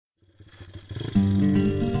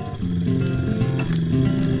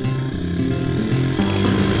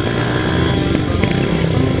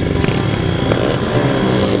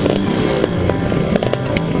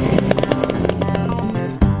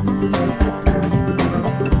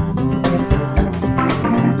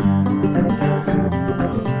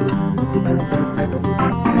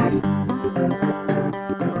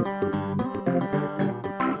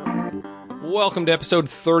Welcome to episode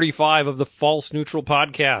 35 of the False Neutral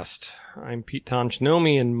Podcast. I'm Pete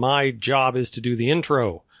Tomchnomi, and my job is to do the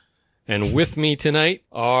intro. And with me tonight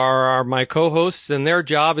are my co-hosts, and their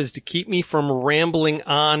job is to keep me from rambling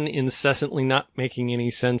on incessantly, not making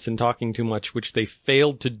any sense and talking too much, which they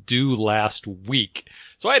failed to do last week.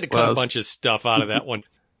 So I had to cut a bunch of stuff out of that one.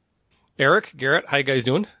 Eric, Garrett, how you guys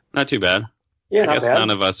doing? Not too bad. Yeah, I guess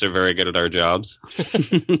none of us are very good at our jobs.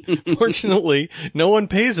 Fortunately, no one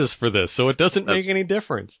pays us for this, so it doesn't make any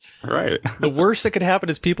difference. Right. The worst that could happen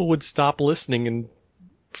is people would stop listening, and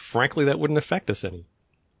frankly, that wouldn't affect us any.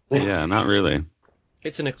 Yeah, not really.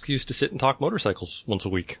 It's an excuse to sit and talk motorcycles once a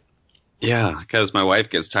week. Yeah, because my wife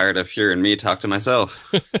gets tired of hearing me talk to myself.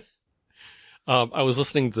 I was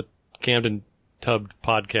listening to the Camden Tubbed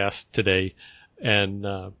podcast today,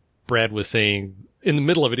 and Brad was saying, in the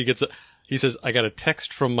middle of it, he says, I got a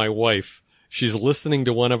text from my wife. She's listening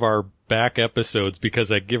to one of our back episodes because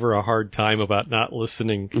I give her a hard time about not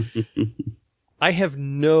listening. I have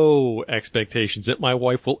no expectations that my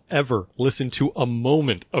wife will ever listen to a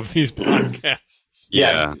moment of these podcasts.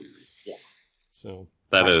 Yeah. So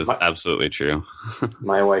that is absolutely true.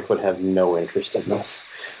 My wife would have no interest in this.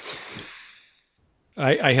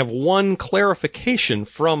 I have one clarification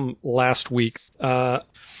from last week.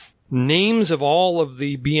 Names of all of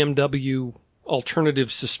the BMW alternative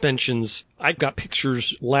suspensions. I got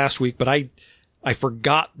pictures last week, but I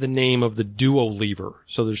forgot the name of the duo lever.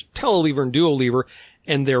 So there's telelever and duo lever,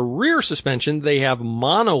 and their rear suspension, they have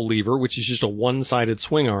mono lever, which is just a one-sided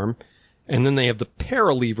swing arm. And then they have the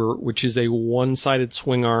paralever, which is a one-sided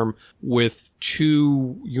swing arm with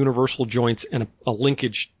two universal joints and a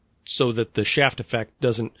linkage so that the shaft effect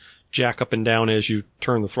doesn't jack up and down as you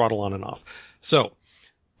turn the throttle on and off. So,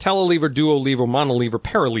 telelever, duo lever, monolever,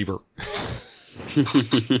 paralever.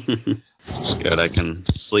 Good, I can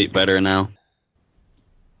sleep better now.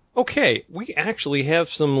 Okay, we actually have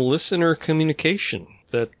some listener communication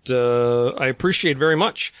that I appreciate very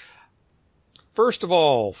much. First of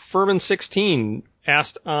all, Furman16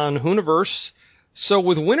 asked on Hooniverse, so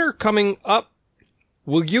with winter coming up,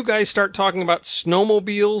 will you guys start talking about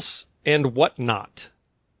snowmobiles and whatnot?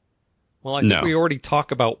 Well, I think we already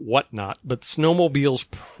talk about whatnot, but snowmobiles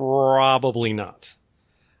probably not.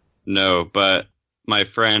 No, but my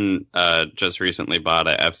friend just recently bought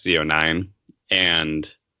a FZ09,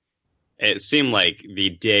 and it seemed like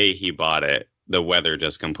the day he bought it, the weather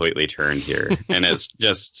just completely turned here, and it's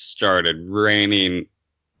just started raining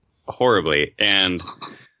horribly. And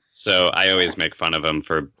so I always make fun of him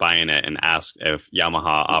for buying it and ask if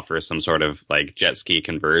Yamaha offers some sort of like jet ski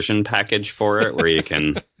conversion package for it, where you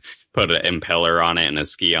can put an impeller on it and a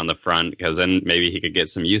ski on the front, because then maybe he could get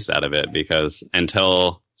some use out of it, because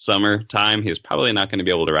until summertime, he's probably not going to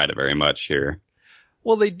be able to ride it very much here.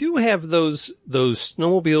 Well, they do have those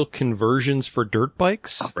snowmobile conversions for dirt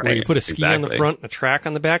bikes, right, where you put a ski on the front and a track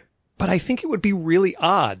on the back. But I think it would be really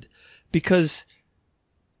odd because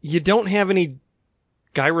you don't have any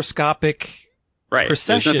gyroscopic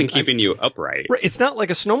precession. There's nothing keeping you upright. Right. It's not like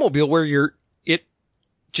a snowmobile where it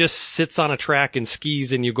just sits on a track and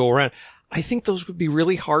skis and you go around. I think those would be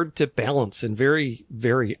really hard to balance and very,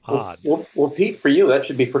 very odd. Well, Pete, for you, that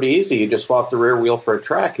should be pretty easy. You just swap the rear wheel for a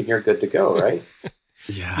track and you're good to go, right?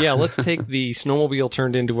 Yeah, let's take the snowmobile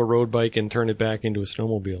turned into a road bike and turn it back into a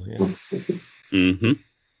snowmobile. Yeah.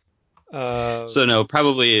 Mm-hmm. So no,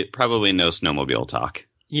 probably no snowmobile talk.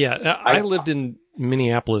 Yeah, I lived in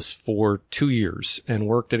Minneapolis for 2 years and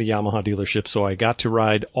worked at a Yamaha dealership, so I got to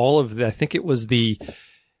ride all of the, I think it was the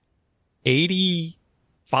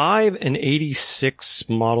 85 and 86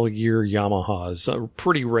 model year Yamahas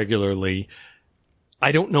pretty regularly.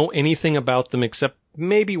 I don't know anything about them except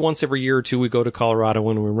maybe once every year or two we go to Colorado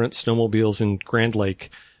and we rent snowmobiles in Grand Lake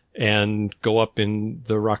and go up in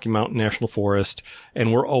the Rocky Mountain National Forest,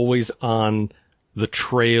 and we're always on the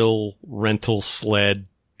trail rental sled,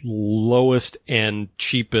 lowest and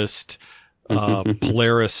cheapest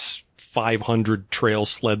Polaris 500 trail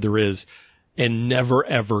sled there is, and never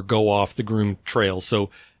ever go off the groomed trail. So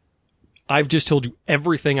I've just told you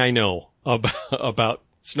everything I know about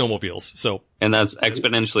snowmobiles. So, and that's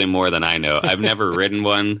exponentially more than I know. I've never ridden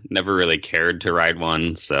one, never really cared to ride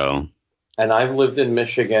one. So, and I've lived in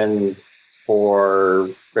Michigan for,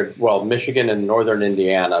 well, Michigan and northern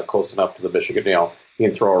Indiana, close enough to the Michigan, you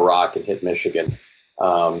can throw a rock and hit Michigan.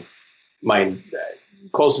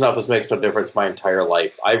 Close enough as makes no difference my entire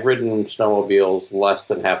life. I've ridden snowmobiles less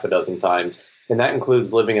than half a dozen times, and that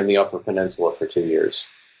includes living in the Upper Peninsula for 2 years.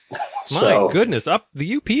 My goodness,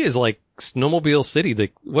 the UP is like Snowmobile City.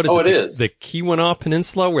 It is. The Keweenaw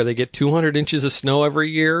Peninsula, where they get 200 inches of snow every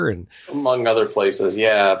year, and among other places,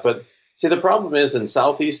 yeah. But see, the problem is in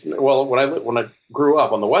southeast. Well, when I grew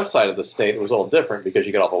up on the west side of the state, it was a little different because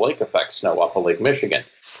you get all the lake effect snow off of Lake Michigan.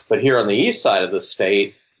 But here on the east side of the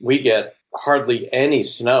state, we get hardly any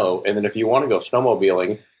snow, and then if you want to go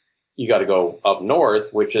snowmobiling, you got to go up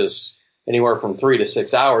north, which is anywhere from 3 to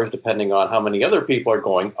 6 hours, depending on how many other people are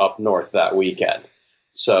going up north that weekend.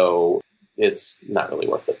 So it's not really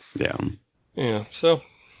worth it. Yeah. So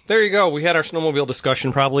there you go. We had our snowmobile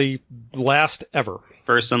discussion, probably last ever.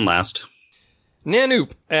 First and last.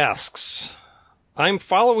 Nanoop asks, I'm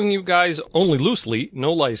following you guys only loosely,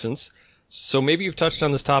 no license. So maybe you've touched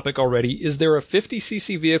on this topic already. Is there a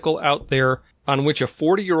 50cc vehicle out there on which a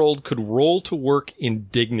 40-year-old could roll to work in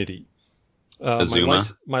dignity?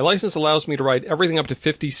 My license allows me to ride everything up to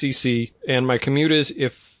 50cc, and my commute is,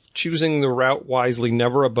 if choosing the route wisely,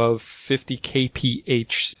 never above 50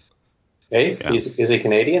 kph. Hey, yeah. Is he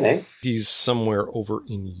Canadian, eh? He's somewhere over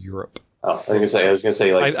in Europe. Oh, I was going to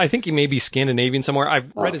say, like... I think he may be Scandinavian somewhere.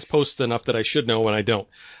 I've read his posts enough that I should know, and I don't.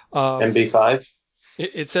 MB5?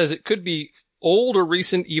 It says it could be old or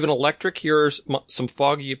recent, even electric. Here's some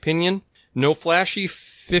foggy opinion. No flashy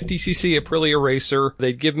 50cc Aprilia racer.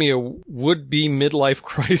 They'd give me a would-be midlife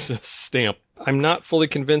crisis stamp. I'm not fully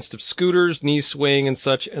convinced of scooters, knee swaying and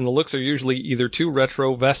such, and the looks are usually either too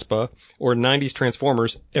retro Vespa or 90s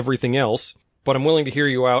Transformers, everything else. But I'm willing to hear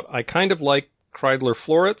you out. I kind of like Kreidler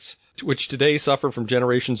Florets, which today suffer from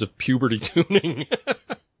generations of puberty tuning.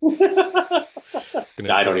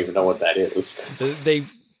 I don't even know what that is.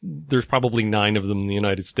 There's probably 9 of them in the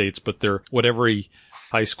United States, but they're what every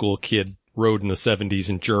high school kid rode in the 70s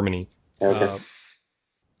in Germany. Okay.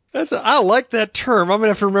 I like that term. I'm gonna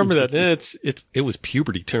have to remember that. It was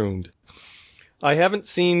puberty tuned. I haven't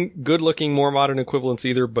seen good looking, more modern equivalents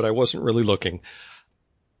either, but I wasn't really looking.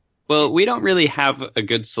 Well, we don't really have a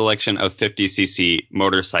good selection of 50cc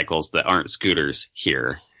motorcycles that aren't scooters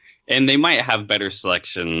here. And they might have better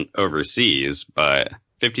selection overseas, but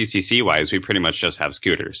 50cc wise, we pretty much just have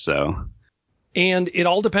scooters, so. And it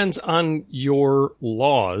all depends on your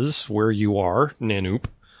laws where you are, Nanoop,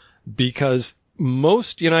 because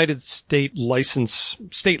most United States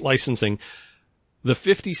licensing, the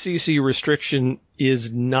 50cc restriction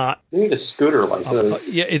is not. You need a scooter license.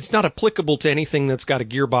 Yeah, it's not applicable to anything that's got a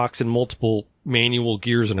gearbox and multiple manual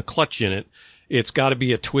gears and a clutch in it. It's got to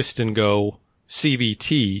be a twist and go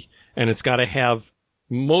CVT, and it's got to have.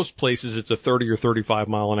 Most places it's a 30 or 35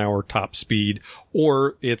 mile an hour top speed,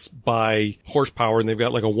 or it's by horsepower, and they've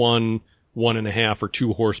got like a 1.5 or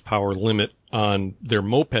 2 horsepower limit on their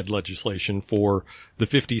moped legislation for the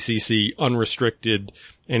 50cc unrestricted,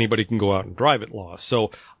 anybody can go out and drive it law.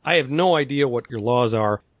 So I have no idea what your laws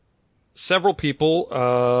are. Several people,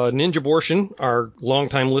 Ninja Abortion, our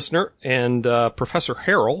longtime listener, and Professor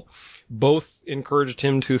Harrell, both encouraged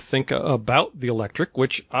him to think about the electric,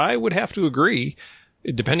 which I would have to agree.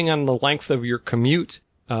 Depending on the length of your commute,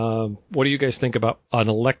 what do you guys think about an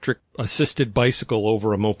electric assisted bicycle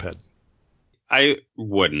over a moped? I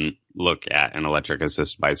wouldn't look at an electric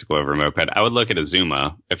assisted bicycle over a moped. I would look at a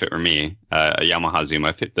Zuma, if it were me, a Yamaha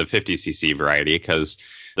Zuma, the 50cc variety, because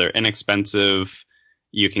they're inexpensive.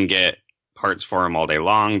 You can get parts for them all day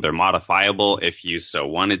long. They're modifiable if you so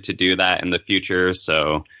wanted to do that in the future.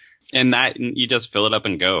 So, and that you just fill it up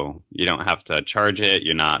and go. You don't have to charge it.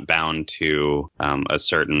 You're not bound to a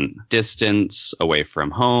certain distance away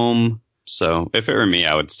from home. So if it were me,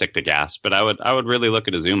 I would stick to gas, but I would really look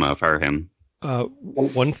at a Zuma if I were him. I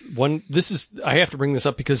have to bring this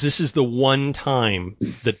up because this is the one time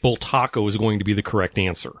that Bultaco is going to be the correct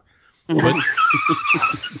answer.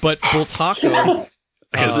 But Bultaco,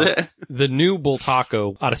 is it? The new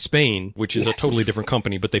Bultaco out of Spain, which is a totally different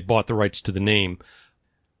company, but they bought the rights to the name,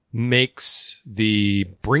 makes the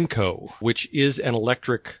Brinco, which is an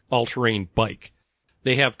electric all-terrain bike.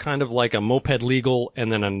 They have kind of like a moped legal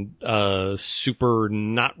and then a super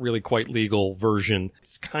not really quite legal version.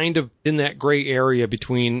 It's kind of in that gray area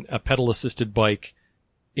between a pedal-assisted bike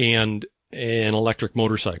and an electric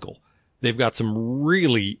motorcycle. They've got some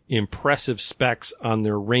really impressive specs on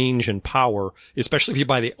their range and power, especially if you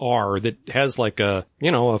buy the R that has like a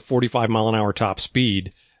 45 mile an hour top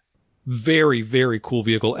speed. Very, very cool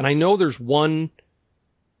vehicle. And I know there's one,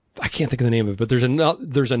 I can't think of the name of it, but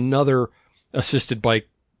there's another assisted bike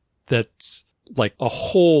that's like a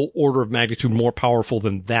whole order of magnitude more powerful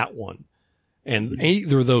than that one. And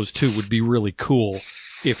either of those two would be really cool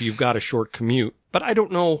if you've got a short commute. But I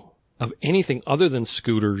don't know of anything other than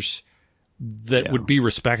scooters that would be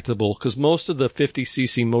respectable, because most of the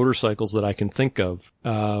 50cc motorcycles that I can think of,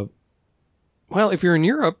 well, if you're in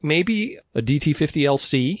Europe, maybe a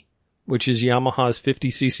DT50LC, which is Yamaha's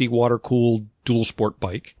 50cc water-cooled dual sport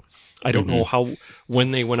bike. I don't know when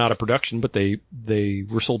they went out of production, but they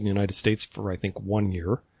were sold in the United States for, I think, 1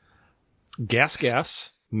 year. Gas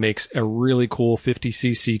makes a really cool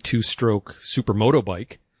 50cc two-stroke supermoto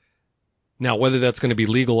bike. Now, whether that's going to be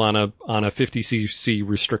legal on a 50cc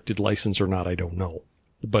restricted license or not, I don't know.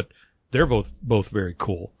 But they're both very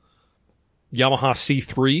cool. Yamaha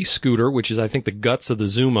C3 scooter, which is, I think, the guts of the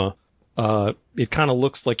Zuma. It kind of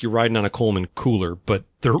looks like you're riding on a Coleman cooler, but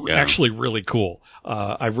they're actually really cool.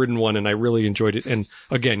 I've ridden one and I really enjoyed it. And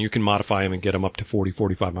again, you can modify them and get them up to 40,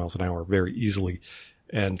 45 miles an hour very easily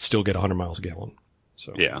and still get 100 miles a gallon.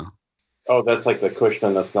 So yeah. Oh, that's like the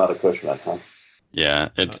Cushman. That's not a Cushman, huh? Yeah,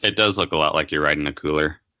 it does look a lot like you're riding a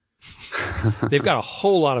cooler. They've got a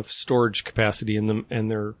whole lot of storage capacity in them,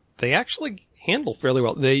 and they actually handle fairly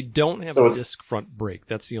well. They don't have a disc front brake.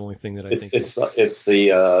 That's the only thing that I think. It's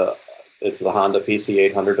the Honda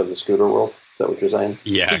PC800 of the scooter world. Is that what you're saying?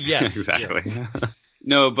 Yeah, yes, exactly. Yeah.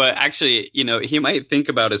 No, but actually, he might think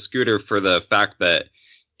about a scooter for the fact that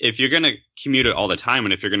if you're going to commute it all the time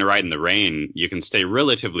and if you're going to ride in the rain, you can stay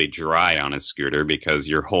relatively dry on a scooter because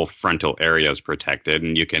your whole frontal area is protected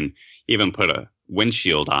and you can even put a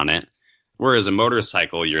windshield on it. Whereas a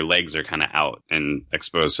motorcycle, your legs are kind of out and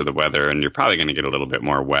exposed to the weather, and you're probably going to get a little bit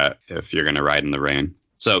more wet if you're going to ride in the rain.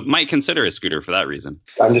 So might consider a scooter for that reason.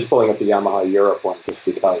 I'm just pulling up the Yamaha Europe one just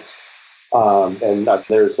because. And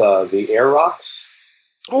there's the Air Rocks.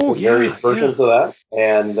 Oh, yeah. Various versions of that.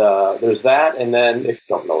 And there's that. And then, if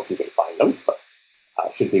you don't know if you can find them, but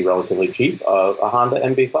should be relatively cheap, a Honda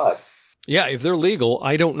MB5. Yeah, if they're legal,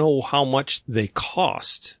 I don't know how much they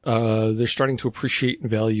cost. They're starting to appreciate in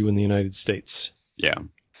value in the United States. Yeah.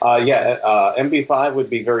 MB5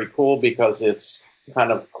 would be very cool because it's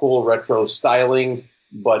kind of cool retro styling,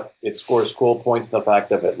 but it scores cool points in the fact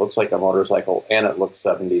that it looks like a motorcycle and it looks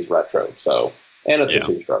 70s retro. So, and it's a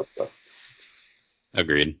two-stroke. So.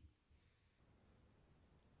 Agreed.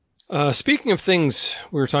 Speaking of things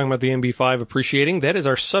we were talking about the MB5 appreciating, that is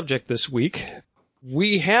our subject this week.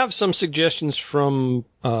 We have some suggestions from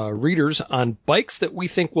readers on bikes that we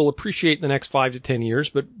think will appreciate in the next 5 to 10 years,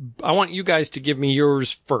 but I want you guys to give me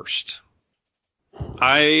yours first.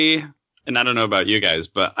 I don't know about you guys,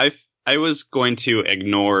 but I was going to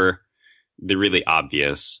ignore the really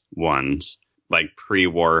obvious ones, like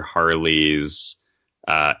pre-war Harleys,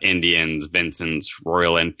 Indians, Vincents,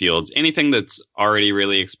 Royal Enfields, anything that's already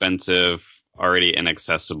really expensive, already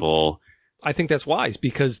inaccessible. I think that's wise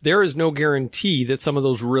because there is no guarantee that some of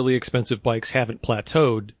those really expensive bikes haven't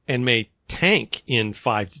plateaued and may tank in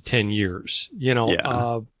 5 to 10 years.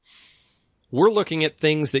 We're looking at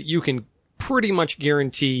things that you can pretty much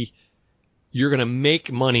guarantee you're going to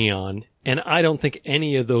make money on. And I don't think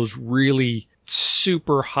any of those really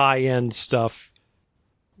super high end stuff.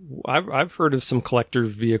 I've heard of some collector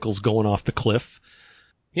vehicles going off the cliff,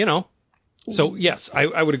 So yes,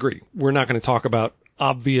 I would agree. We're not going to talk about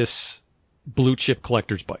obvious blue chip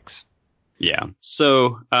collector's bikes. Yeah.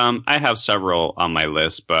 So, I have several on my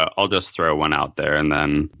list, but I'll just throw one out there and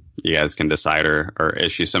then you guys can decide or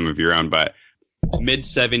issue some of your own, but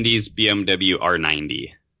mid-70s BMW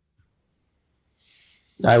R90.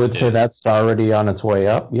 I would say that's already on its way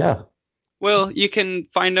up. Yeah. Well, you can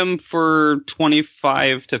find them for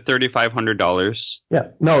 $2,500 to $3,500. Yeah.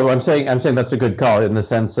 No, I'm saying that's a good call in the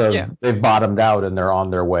sense of they've bottomed out and they're on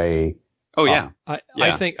their way. Oh yeah. I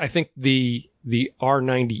think the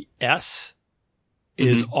R90S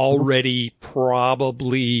is already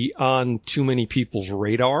probably on too many people's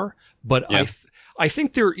radar, but I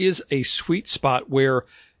think there is a sweet spot where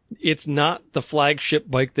it's not the flagship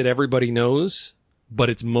bike that everybody knows, but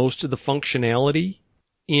it's most of the functionality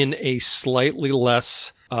in a slightly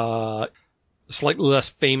less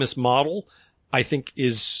famous model, I think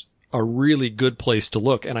is a really good place to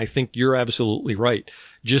look. And I think you're absolutely right.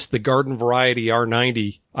 Just the garden variety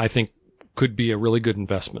R90, I think could be a really good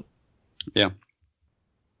investment. Yeah.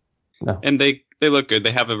 No. And they look good.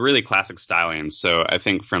 They have a really classic styling. So I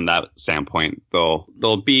think from that standpoint,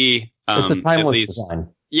 they'll be, it's a timeless at least, design.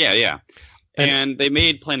 Yeah. And they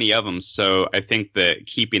made plenty of them. So I think that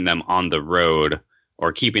keeping them on the road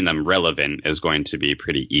or keeping them relevant is going to be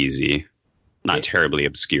pretty easy. Not terribly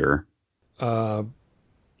obscure.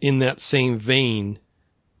 In that same vein,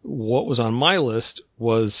 what was on my list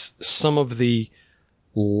was some of the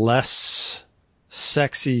less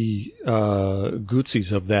sexy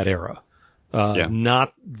Guzzis of that era.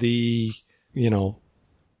 Not the, Le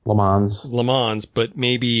Mans, but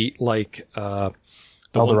maybe like the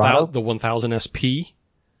 1000 SP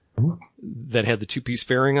that had the two-piece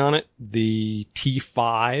fairing on it, the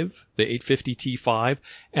T5, the 850 T5,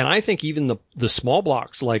 and I think even the small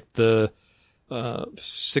blocks like the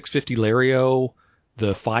 650 Lario,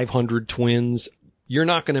 the 500 Twins, you're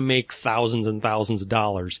not going to make thousands and thousands of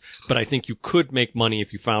dollars, but I think you could make money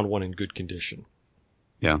if you found one in good condition.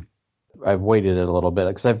 Yeah. I've waited it a little bit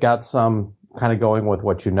because I've got some kind of going with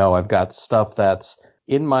what you know. I've got stuff that's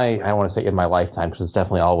I don't want to say in my lifetime because it's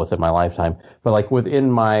definitely all within my lifetime, but like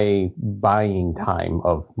within my buying time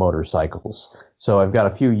of motorcycles. So I've got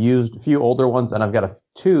a few older ones, and I've got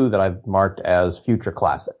two that I've marked as future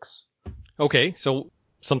classics. Okay, so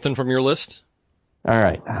something from your list? All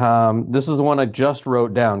right. This is the one I just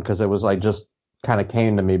wrote down because it was just kind of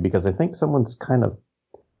came to me because I think someone's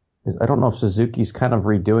I don't know if Suzuki's kind of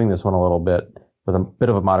redoing this one a little bit with a bit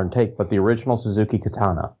of a modern take, but the original Suzuki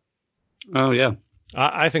Katana. Oh, yeah.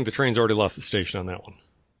 I think the train's already left the station on that one.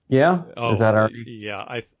 Yeah? Oh, is that already?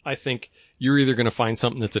 Yeah, I think you're either going to find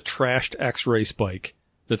something that's a trashed X-Race bike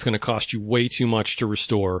that's going to cost you way too much to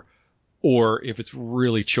restore, or if it's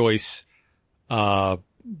really choice,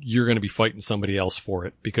 you're going to be fighting somebody else for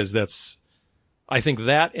it because I think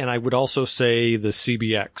that, and I would also say the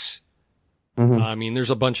CBX. Mm-hmm. I mean, there's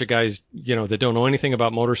a bunch of guys, that don't know anything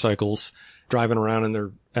about motorcycles driving around in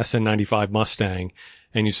their SN95 Mustang,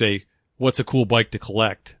 and you say, what's a cool bike to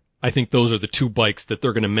collect? I think those are the two bikes that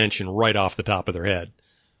they're going to mention right off the top of their head.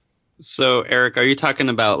 So, Eric, are you talking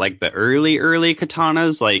about like the early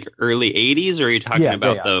katanas, like early 80s, or are you talking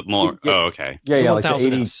about the more? Yeah. Oh, okay. Yeah, like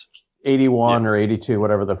the 81 or 82,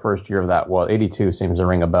 whatever the first year of that was. 82 seems to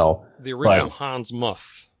ring a bell. The original Hans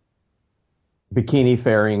Muff. Bikini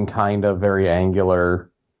fairing, kind of very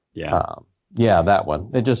angular. Yeah. That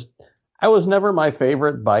one. I was never my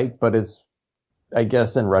favorite bike, but I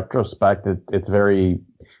guess in retrospect, it's very,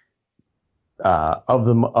 of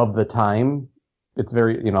the time. It's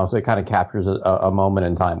very, so it kind of captures a moment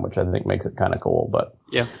in time, which I think makes it kind of cool. But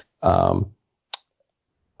yeah.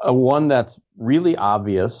 One that's really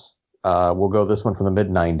obvious, we'll go this one from the mid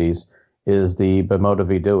 90s, is the Bimota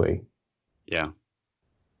V-Dewey. Yeah.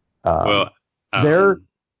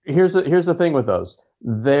 Here's the thing with those.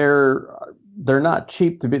 They're not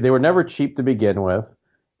cheap they were never cheap to begin with.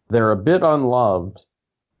 They're a bit unloved,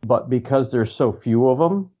 but because there's so few of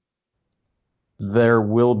them, there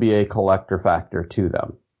will be a collector factor to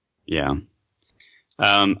them. Yeah.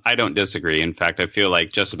 I don't disagree. In fact, I feel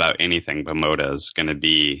like just about anything Bimota is going to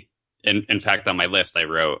be, in fact, on my list, I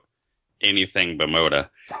wrote anything Bimota.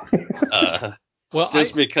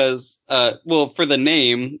 Because, for the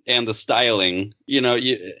name and the styling,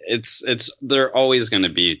 they're always going to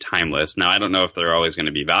be timeless. Now, I don't know if they're always going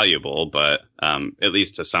to be valuable, but at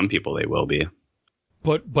least to some people they will be.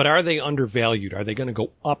 But are they undervalued? Are they going to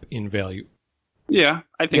go up in value? Yeah,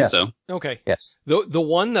 I think so. Okay. Yes. The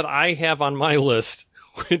one that I have on my list,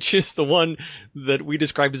 which is the one that we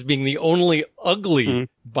described as being the only ugly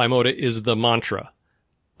Bimota, is the Mantra.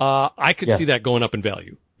 I could see that going up in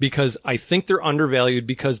value because I think they're undervalued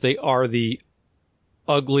because they are the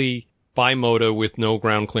ugly Bimota with no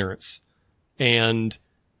ground clearance. And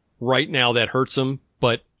right now that hurts them,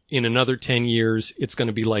 but in another 10 years, it's going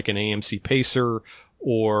to be like an AMC Pacer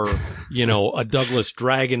or, a Douglas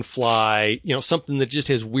Dragonfly, something that just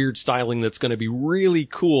has weird styling that's going to be really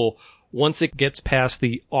cool once it gets past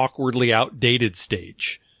the awkwardly outdated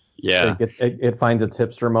stage. Yeah. It finds its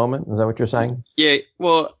hipster moment. Is that what you're saying? Yeah.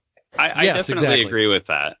 Well, I definitely exactly. agree with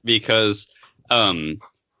that because, in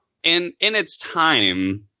its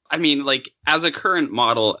time, I mean, like as a current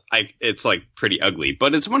model, it's like pretty ugly,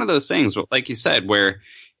 but it's one of those things, like you said, where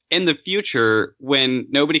in the future, when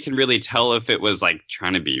nobody can really tell if it was like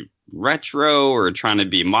trying to be retro or trying to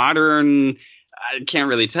be modern, I can't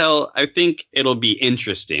really tell. I think it'll be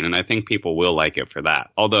interesting, and I think people will like it for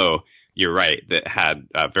that. Although you're right, that had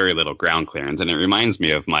very little ground clearance, and it reminds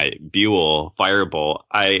me of my Buell Firebolt.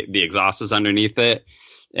 The exhaust is underneath it,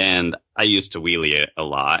 and I used to wheelie it a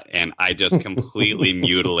lot, and I just completely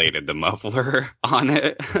mutilated the muffler on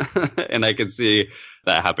it, and I could see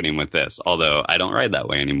that happening with this. Although I don't ride that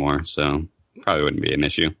way anymore, so probably wouldn't be an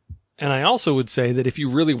issue. And I also would say that if you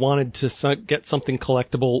really wanted to get something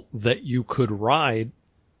collectible that you could ride,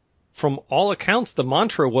 from all accounts, the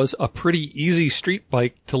Mantra was a pretty easy street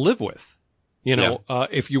bike to live with.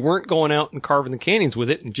 If you weren't going out and carving the canyons with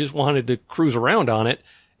it and just wanted to cruise around on it,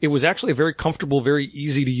 it was actually a very comfortable, very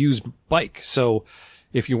easy to use bike. So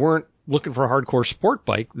if you weren't, looking for a hardcore sport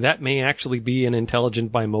bike, that may actually be an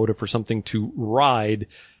intelligent bimotive for something to ride.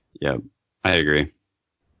 Yeah, I agree.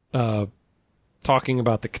 Talking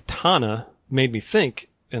about the Katana made me think,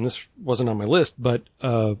 and this wasn't on my list, but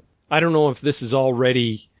I don't know if this is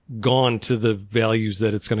already gone to the values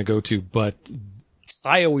that it's going to go to, but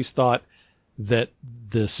I always thought that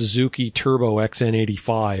the Suzuki Turbo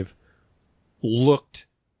XN85 looked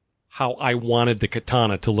how I wanted the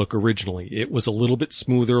Katana to look originally. It was a little bit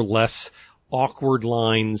smoother, less awkward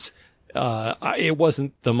lines. It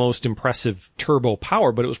wasn't the most impressive turbo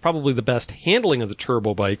power, but it was probably the best handling of the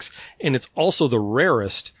turbo bikes, and it's also the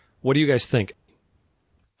rarest. What do you guys think?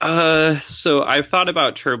 So I've thought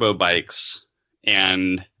about turbo bikes,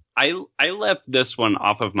 and I left this one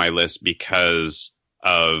off of my list because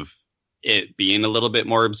of it being a little bit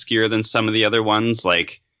more obscure than some of the other ones,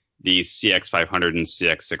 like the CX500 and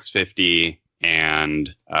CX650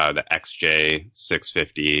 and the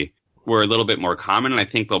XJ650 were a little bit more common, and I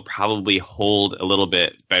think they'll probably hold a little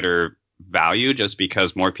bit better value just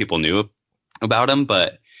because more people knew about them.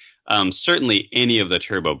 But certainly any of the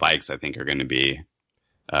turbo bikes, I think, are going to be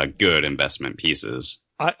good investment pieces.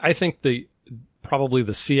 I think probably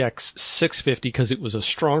the CX650, because it was a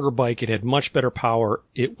stronger bike. It had much better power.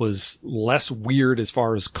 It was less weird as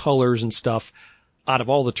far as colors and stuff. Out of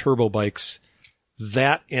all the turbo bikes,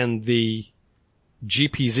 that and the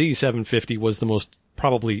GPZ 750 was the most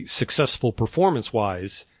probably successful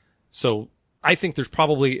performance-wise. So I think there's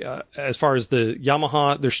probably, as far as the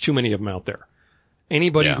Yamaha, there's too many of them out there.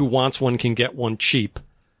 Anybody who wants one can get one cheap.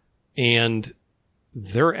 And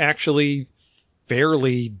they're actually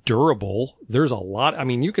fairly durable. There's a lot. I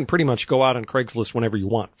mean, you can pretty much go out on Craigslist whenever you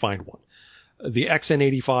want, find one. The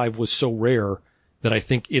XN85 was so rare that I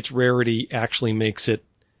think its rarity actually makes it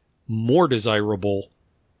more desirable,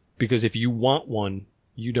 because if you want one,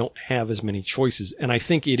 you don't have as many choices. And I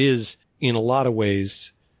think it is, in a lot of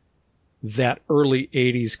ways, that early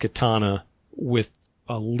 80s Katana with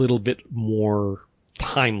a little bit more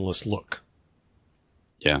timeless look.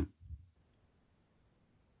 Yeah.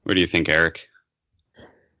 What do you think, Eric?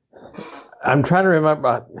 I'm trying to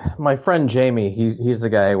remember my friend Jamie. He's the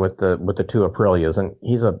guy with the two Aprilias, and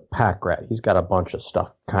he's a pack rat. He's got a bunch of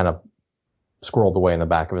stuff kind of squirreled away in the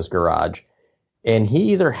back of his garage, and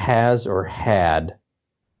he either has or had,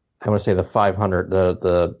 I want to say the 500,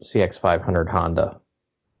 the CX500 Honda.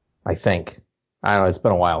 I think. I don't know. It's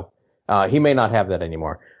been a while. He may not have that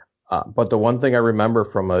anymore. But the one thing I remember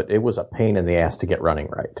from it was a pain in the ass to get running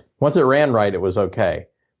right. Once it ran right, it was okay.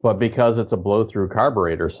 But because it's a blow-through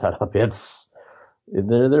carburetor setup, they're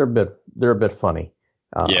a bit funny.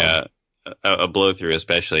 Yeah, a blow-through,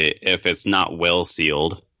 especially if it's not well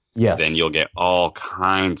sealed. Yes. Then you'll get all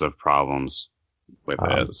kinds of problems with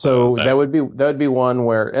it. So that would be one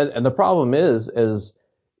where, and the problem is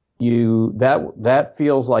that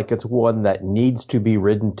feels like it's one that needs to be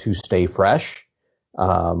ridden to stay fresh.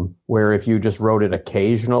 Where if you just rode it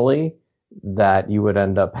occasionally, that you would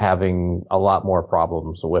end up having a lot more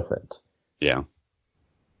problems with it. Yeah.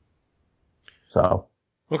 So.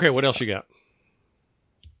 Okay, what else you got?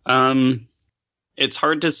 It's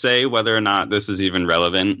hard to say whether or not this is even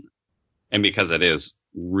relevant, and because it is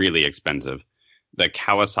really expensive. The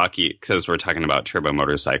Kawasaki, because we're talking about turbo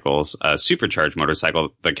motorcycles, supercharged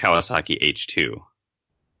motorcycle, the Kawasaki H2.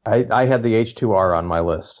 I had the H2R on my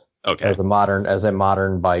list. Okay. As a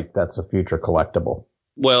modern bike, that's a future collectible.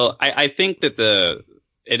 Well, I think that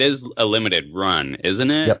it is a limited run,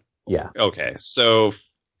 isn't it? Yep. Yeah. Okay. So.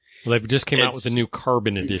 Well, they've just came out with a new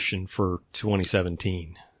carbon edition for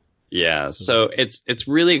 2017. Yeah. So it's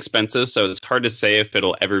really expensive. So it's hard to say if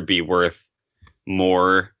it'll ever be worth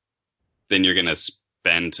more than you're going to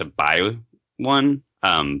spend to buy one.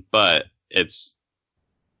 But it's,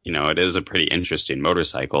 it is a pretty interesting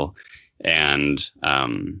motorcycle, and,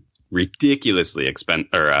 ridiculously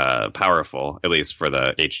powerful, at least for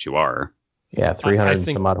the H2R. Yeah, 300 and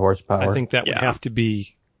some odd horsepower. I think that would have to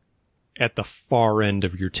be at the far end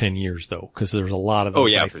of your 10 years, though, because there's a lot of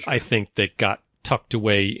those, for sure. I think, that got tucked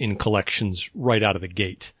away in collections right out of the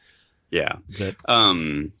gate. Yeah.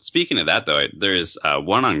 Speaking of that, though, there's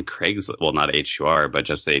one on Craigslist. Well, not H2R, but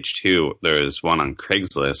just the H2. There's one on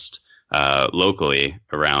Craigslist locally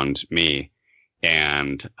around me.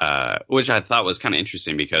 And which I thought was kind of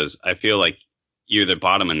interesting, because I feel like you either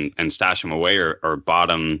bought them and stash them away, or bought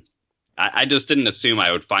them. I just didn't assume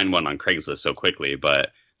I would find one on Craigslist so quickly, but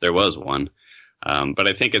there was one. But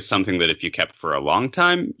I think it's something that if you kept for a long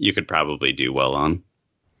time, you could probably do well on.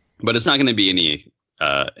 But it's not going to be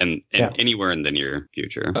anywhere in the near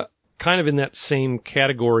future. Kind of in that same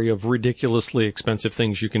category of ridiculously expensive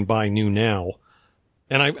things you can buy new now.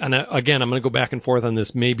 And again, I'm going to go back and forth on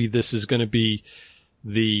this. Maybe this is going to be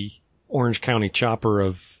the Orange County chopper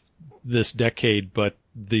of this decade, but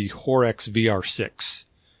the Horex VR6,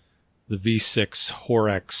 the V6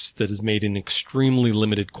 Horex that is made in extremely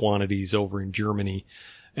limited quantities over in Germany.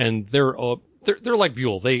 And they're like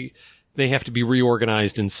Buell. They have to be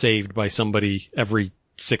reorganized and saved by somebody every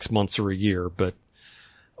 6 months or a year, but,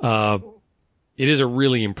 it is a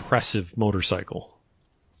really impressive motorcycle.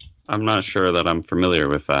 I'm not sure that I'm familiar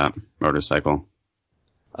with that motorcycle.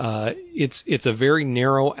 It's a very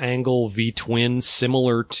narrow angle V-twin,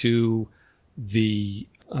 similar to the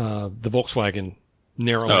Volkswagen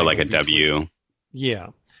narrow angle. Oh, like a V-twin. W. Yeah.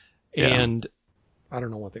 And I don't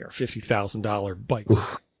know what they are, $50,000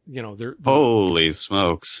 bikes. You know, they're holy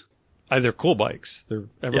smokes. They're cool bikes.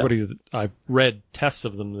 I've read tests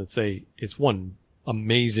of them that say it's one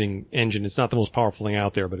amazing engine. It's not the most powerful thing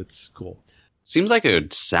out there, but it's cool. Seems like it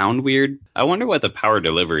would sound weird. I wonder what the power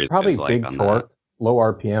delivery probably is like big on torque, that. low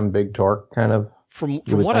RPM, big torque kind of. From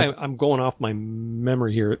what I'm going off my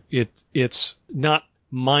memory here, it's not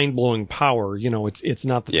mind-blowing power. You know, it's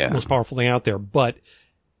not the most powerful thing out there, but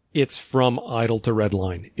it's from idle to red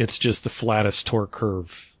line. It's just the flattest torque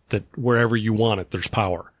curve that wherever you want it, there's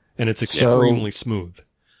power, and it's extremely smooth.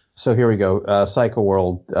 So here we go. Cycle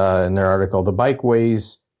World, in their article, the bike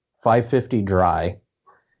weighs 550 dry.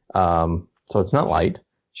 So it's not light.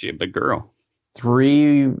 She a big girl.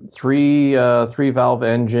 Three valve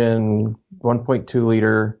engine, 1.2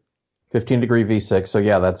 liter, 15-degree V6. So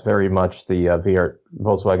yeah, that's very much the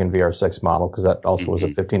Volkswagen VR6 model, because that also was a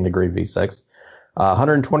 15-degree V6.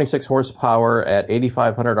 126 horsepower at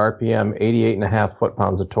 8,500 RPM, 88.5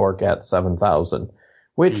 foot-pounds of torque at 7,000,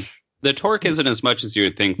 which the torque isn't as much as you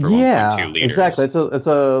would think for 1.2 liters. Exactly. It's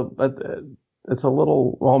a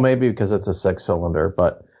little, well, maybe because it's a 6-cylinder,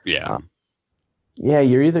 but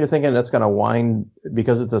you're either thinking it's going to wind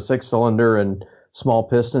because it's a 6-cylinder and small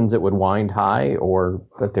pistons, it would wind high, or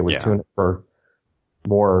that they would tune it for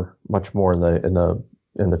much more in the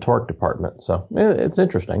torque department. So it's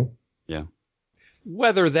interesting. Yeah.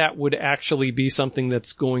 Whether that would actually be something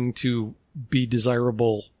that's going to be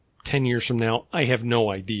desirable 10 years from now, I have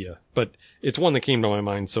no idea, but it's one that came to my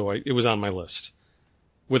mind. So it was on my list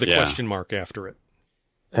with a question mark after it.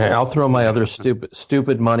 And I'll throw my other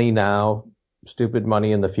stupid money now, stupid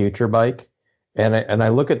money in the future bike. And I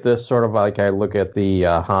look at this sort of like I look at the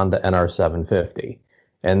Honda NR750.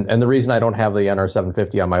 And the reason I don't have the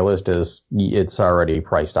NR750 on my list is it's already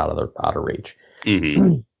priced out of reach.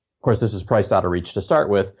 Mm-hmm. Of course, this is priced out of reach to start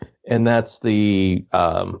with, and that's the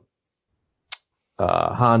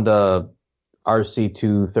Honda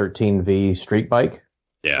RC213V street bike.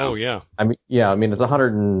 Yeah. Oh yeah. I mean, it's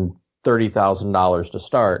 $130,000 to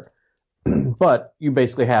start, but you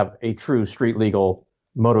basically have a true street legal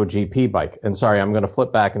MotoGP bike. And sorry, I'm going to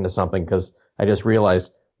flip back into something because I just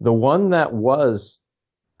realized the one that was,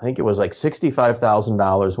 I think it was like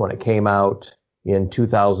 $65,000 when it came out in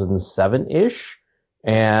 2007-ish.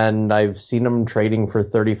 And I've seen them trading for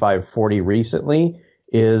 $35,000-$40,000 recently,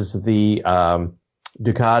 is the Ducati,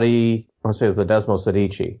 I want to say it was the Desmo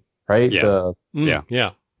Sedici, right? Yeah.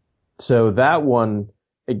 So that one,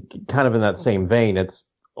 kind of in that same vein, it's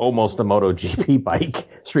almost a MotoGP bike,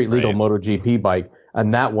 street legal MotoGP bike.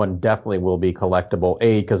 And that one definitely will be collectible,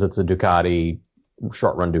 because it's a Ducati,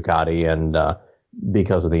 short run Ducati, and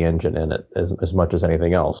because of the engine in it as much as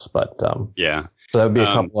anything else. But so that would be a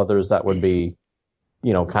couple others that would be,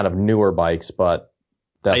 kind of newer bikes, but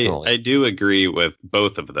definitely. I do agree with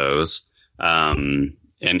both of those. And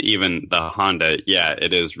even the Honda,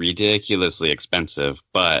 it is ridiculously expensive,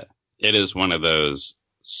 but it is one of those,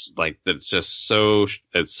 like, that's just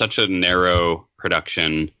it's such a narrow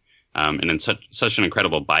production, and it's such an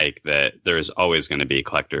incredible bike that there's always going to be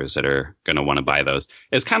collectors that are going to want to buy those.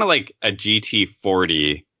 It's kind of like a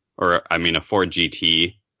GT40 a Ford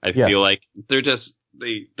GT. I feel like they're just,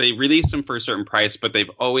 they release them for a certain price, but they've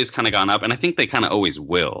always kind of gone up, and I think they kind of always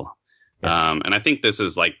will. And I think this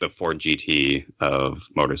is like the Ford GT of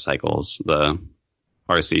motorcycles, the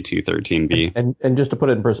RC213V. And just to put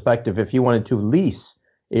it in perspective, if you wanted to lease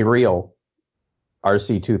a real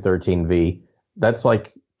RC213V, that's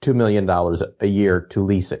like $2 million a year to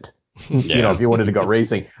lease it. If you wanted to go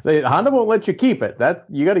racing, Honda won't let you keep it.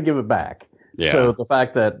 You got to give it back. Yeah. So the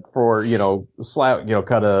fact that for,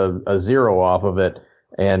 cut a zero off of it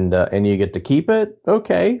and you get to keep it,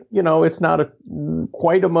 okay. It's not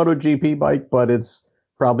quite a MotoGP bike, but it's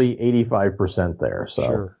probably 85% there. So.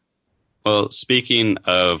 Sure. Well, speaking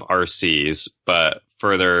of RCs, but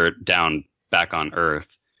further down back on Earth,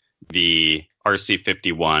 the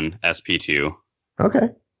RC51 SP2. Okay.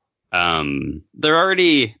 They're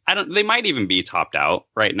already, they might even be topped out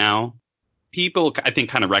right now. People, I think,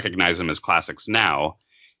 kind of recognize them as classics now,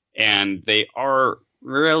 and they are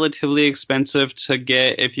relatively expensive to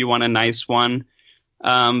get if you want a nice one.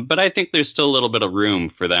 But I think there's still a little bit of room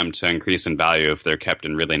for them to increase in value if they're kept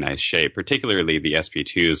in really nice shape, particularly the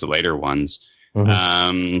SP2s, the later ones.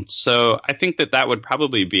 Mm-hmm. So I think that would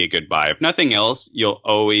probably be a good buy. If nothing else, you'll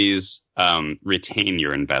always retain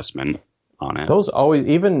your investment on it. Those always,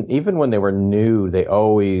 even when they were new, they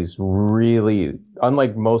always really,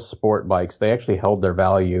 unlike most sport bikes, they actually held their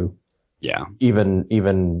value. Yeah.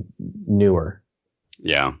 Even newer.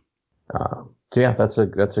 Yeah. So yeah, that's a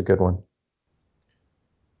good one.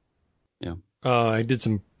 Yeah. I did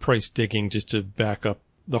some price digging just to back up.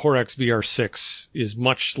 The Horax VR6 is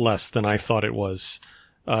much less than I thought it was.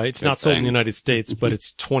 It's not sold in the United States, but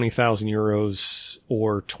it's 20,000 euros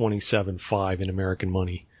or 27.5 in American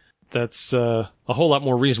money. That's a whole lot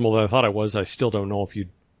more reasonable than I thought it was. I still don't know if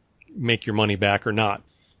you'd make your money back or not.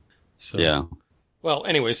 So, yeah. Well,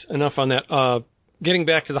 anyways, enough on that. Getting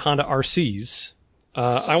back to the Honda RCs,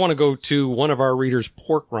 I want to go to one of our readers,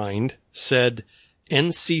 Pork Rind, said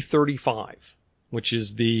NC35, which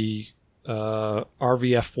is the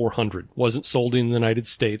RVF 400. Wasn't sold in the United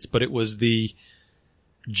States, but it was the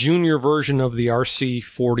junior version of the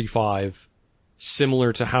RC45,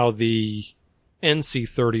 similar to how the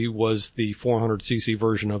NC30 was the 400cc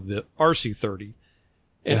version of the RC30.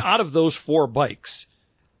 And out of those four bikes,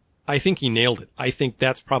 I think he nailed it. I think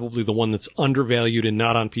that's probably the one that's undervalued and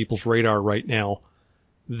not on people's radar right now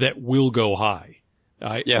that will go high.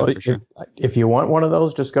 For sure. If you want one of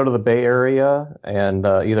those, just go to the Bay Area and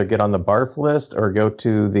either get on the BARF list or go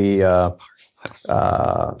to the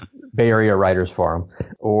Bay Area Riders Forum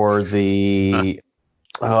or the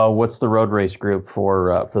what's the road race group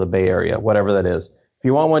for the Bay Area, whatever that is. If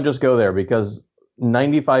you want one, just go there, because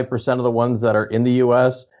 95% of the ones that are in the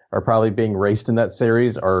U.S. are probably being raced in that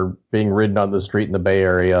series are being ridden on the street in the Bay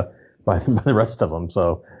Area by the rest of them.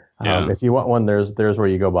 So if you want one, there's where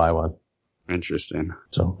you go buy one. Interesting.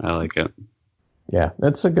 So I like it. Yeah,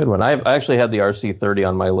 it's a good one. I actually had the RC30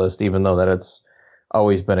 on my list, even though that it's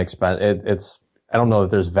always been expensive. I don't know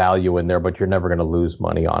that there's value in there, but you're never going to lose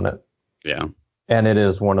money on it. Yeah. And it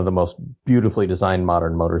is one of the most beautifully designed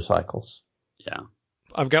modern motorcycles. Yeah.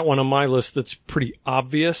 I've got one on my list that's pretty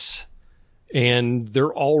obvious, and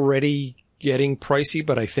they're already getting pricey,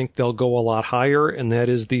 but I think they'll go a lot higher, and that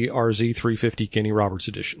is the RZ350 Kenny Roberts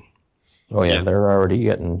edition. Oh, yeah. They're already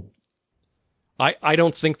getting... I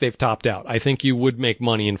don't think they've topped out. I think you would make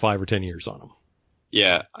money in 5 or 10 years on them.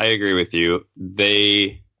 Yeah, I agree with you.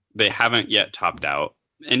 They haven't yet topped out.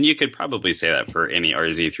 And you could probably say that for any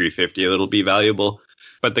RZ350 that'll be valuable.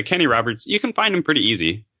 But the Kenny Roberts, you can find them pretty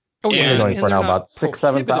easy. Oh, yeah. They're going for now about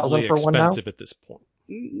 6,000-7,000 for one now? Expensive at this point.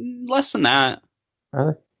 Less than that.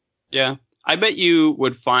 Really? Yeah. I bet you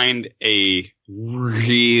would find a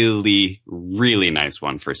really, really nice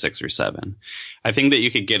one for 6 or 7. I think that you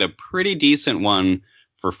could get a pretty decent one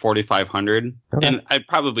for 4,500. Okay. And it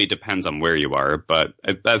probably depends on where you are, but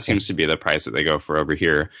that seems to be the price that they go for over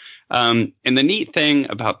here. And the neat thing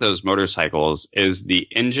about those motorcycles is the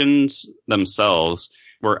engines themselves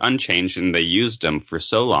were unchanged, and they used them for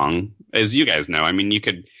so long. As you guys know, I mean, you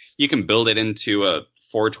can build it into a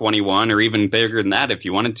 421 or even bigger than that if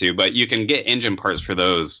you wanted to, but you can get engine parts for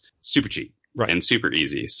those super cheap and super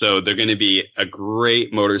easy. So they're going to be a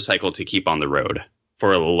great motorcycle to keep on the road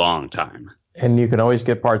for a long time. And you can always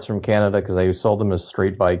get parts from Canada, because they sold them as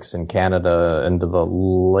street bikes in Canada into the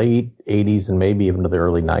late 80s and maybe even to the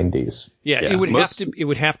early 90s. Yeah, it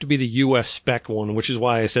would have to be the US spec one, which is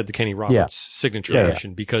why I said the Kenny Roberts signature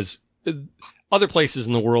edition, because other places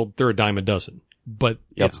in the world they're a dime a dozen, but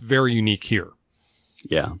it's very unique here.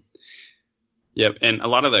 Yeah. Yep. And a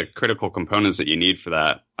lot of the critical components that you need for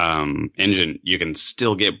that engine, you can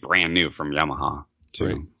still get brand new from Yamaha too.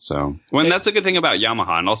 Right. So that's a good thing about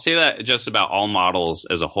Yamaha. And I'll say that just about all models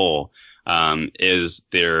as a whole, is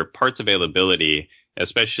their parts availability,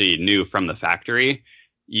 especially new from the factory.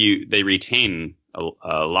 They retain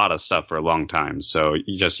a lot of stuff for a long time. So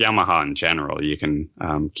just Yamaha in general, you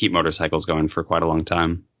can keep motorcycles going for quite a long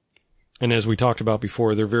time. And as we talked about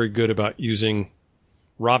before, they're very good about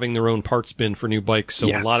robbing their own parts bin for new bikes. So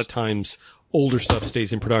a lot of times older stuff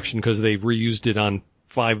stays in production because they've reused it on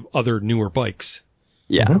 5 other newer bikes.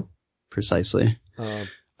 Yeah, precisely.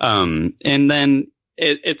 And then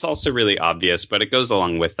it's also really obvious, but it goes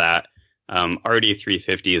along with that.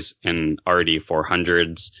 RD350s and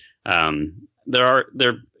RD400s.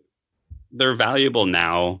 They're they're valuable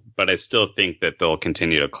now, but I still think that they'll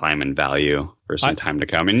continue to climb in value for some time to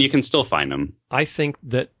come, and you can still find them. I think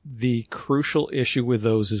that the crucial issue with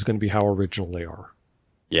those is going to be how original they are.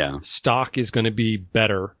 Yeah. Stock is going to be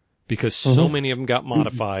better because so many of them got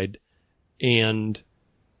modified and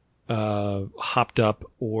hopped up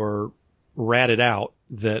or ratted out,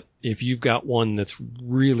 that if you've got one that's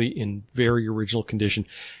really in very original condition,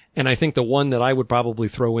 and I think the one that I would probably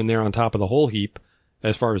throw in there on top of the whole heap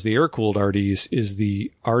as far as the air-cooled RDs is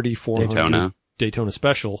the RD400 Daytona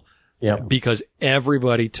Special. Yeah. Because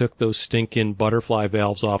everybody took those stinking butterfly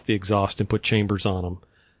valves off the exhaust and put chambers on them.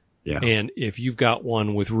 Yeah. And if you've got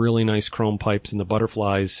one with really nice chrome pipes and the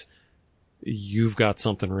butterflies, you've got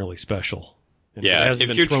something really special. And Yeah. if it hasn't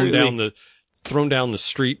been thrown down the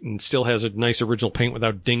street and still has a nice original paint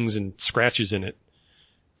without dings and scratches in it,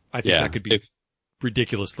 I think that could be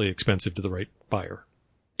ridiculously expensive to the right buyer.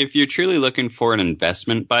 If you're truly looking for an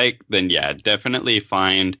investment bike, then yeah, definitely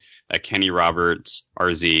find a Kenny Roberts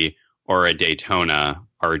RZ or a Daytona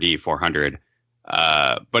RD 400.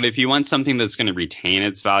 But if you want something that's going to retain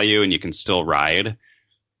its value and you can still ride,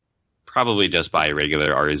 probably just buy a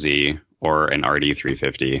regular RZ or an RD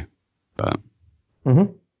 350. But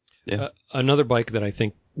yeah. Another bike that I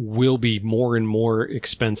think will be more and more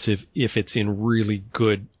expensive if it's in really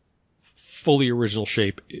good, fully original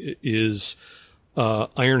shape is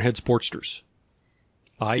Ironhead Sportsters.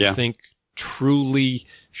 I think truly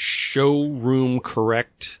showroom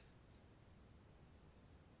correct.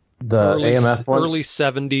 The AMF one? Early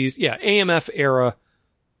 70s. Yeah, AMF era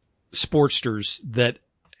Sportsters that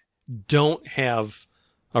don't have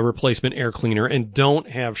a replacement air cleaner and don't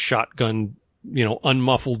have shotgun,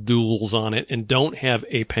 unmuffled duals on it and don't have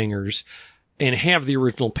ape hangers and have the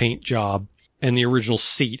original paint job and the original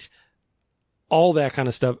seat, all that kind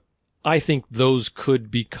of stuff. I think those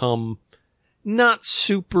could become not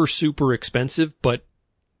super, super expensive, but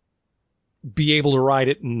be able to ride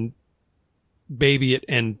it and baby it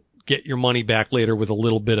and get your money back later with a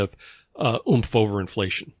little bit of oomph over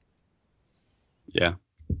inflation. Yeah,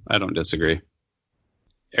 I don't disagree.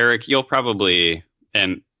 Eric, you'll probably,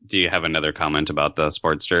 and do you have another comment about the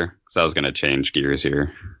Sportster? Because I was going to change gears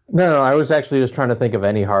here. No, I was actually just trying to think of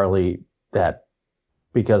any Harley that,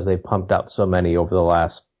 because they pumped out so many over the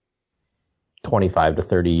last 25 to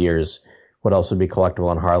 30 years, what else would be collectible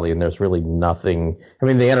on Harley? And there's really nothing. I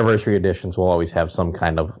mean, the anniversary editions will always have some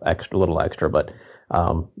kind of little extra, but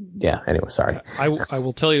anyway, sorry. I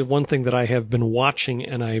will tell you one thing that I have been watching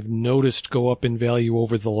and I've noticed go up in value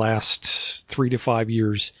over the last 3 to 5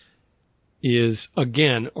 years is,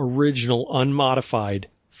 again, original, unmodified,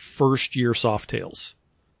 first-year Softails.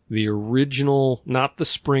 The original, not the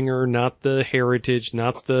Springer, not the Heritage,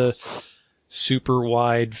 not the super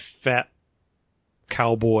wide, fat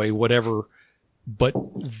Cowboy, whatever, but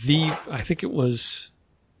I think it was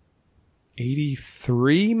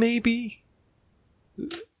 83 maybe?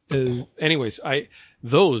 Anyways,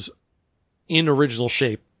 those in original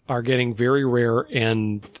shape are getting very rare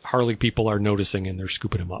and Harley people are noticing and they're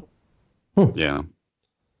scooping them up. Yeah.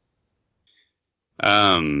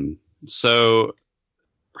 So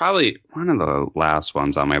probably one of the last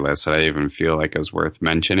ones on my list that I even feel like is worth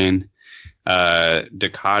mentioning,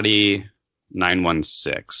 Ducati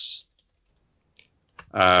 916.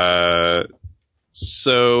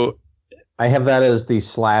 So I have that as the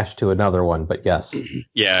slash to another one, but yes.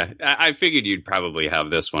 Yeah, I figured you'd probably have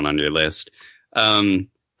this one on your list. I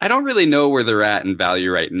don't really know where they're at in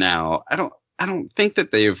value right now. I don't think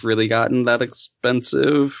that they've really gotten that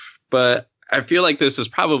expensive, but I feel like this is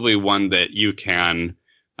probably one that you can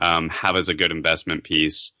have as a good investment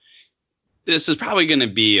piece. This is probably going to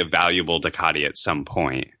be a valuable Ducati at some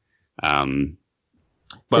point.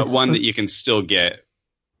 But one that you can still get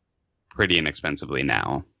pretty inexpensively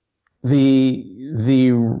now. A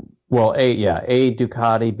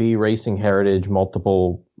Ducati, B Racing Heritage,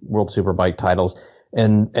 multiple World Superbike titles,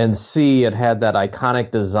 and C, it had that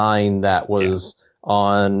iconic design that was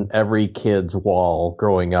on every kid's wall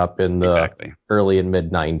growing up in the early and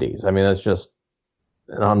mid 90s. I mean, that's just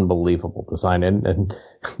an unbelievable design, and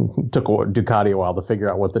took Ducati a while to figure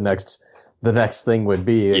out what the next thing would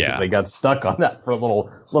be. Yeah. They got stuck on that for a little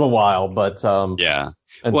while, but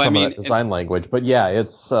and some of that design language. But yeah,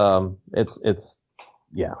 it's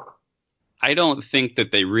yeah. I don't think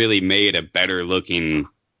that they really made a better looking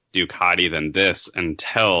Ducati than this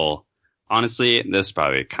until, honestly, this is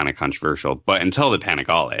probably kind of controversial, but until the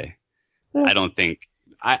Panigale. Yeah. I don't think,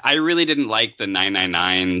 I really didn't like the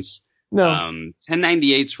 999s. No.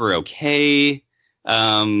 1098s were okay.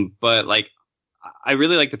 But like, I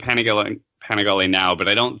really like the Panigale now, but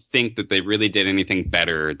I don't think that they really did anything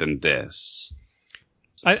better than this.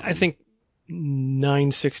 I think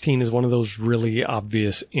 916 is one of those really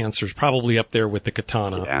obvious answers, probably up there with the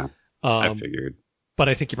Katana. Yeah, I figured. But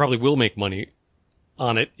I think you probably will make money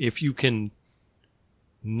on it if you can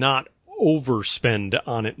not overspend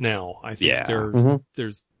on it now. I think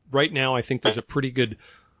there's right now, I think there's a pretty good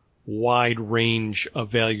wide range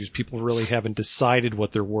of values. People really haven't decided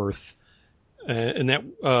what they're worth. And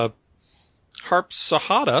that, Harp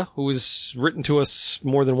Sahada, who has written to us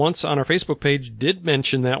more than once on our Facebook page, did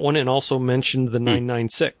mention that one and also mentioned the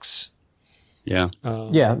 996. Yeah.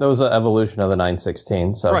 That was an evolution of the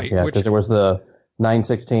 916. So, right, yeah, because there was the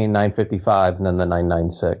 916, 955, and then the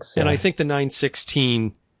 996. And I think the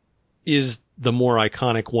 916 is the more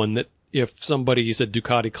iconic one that if somebody is a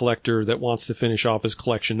Ducati collector that wants to finish off his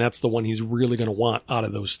collection, that's the one he's really going to want out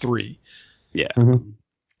of those three. Yeah. Mm-hmm.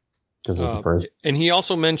 The first. And he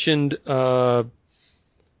also mentioned air-cooled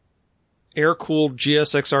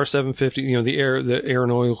GSXR 750, the air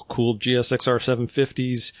and oil-cooled GSXR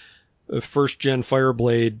 750s, first-gen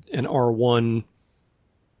Fireblade, and R1.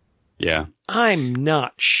 Yeah. I'm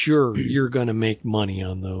not sure you're going to make money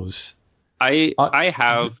on those. I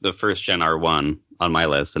have the first-gen R1 on my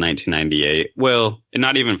list, the 1998. Well,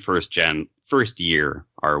 not even first-gen, first-year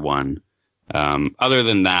R1. Other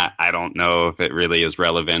than that, I don't know if it really is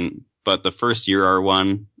relevant. But the first year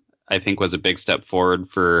R1, I think, was a big step forward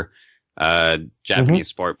for Japanese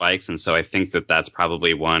sport bikes. And so I think that that's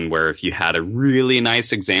probably one where if you had a really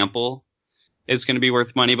nice example, it's going to be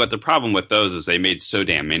worth money. But the problem with those is they made so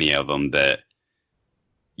damn many of them that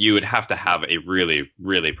you would have to have a really,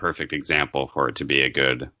 really perfect example for it to be a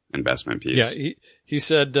good investment piece. Yeah, he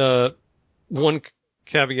said one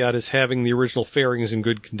caveat is having the original fairings in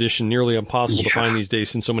good condition, nearly impossible to find these days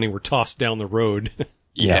since so many were tossed down the road.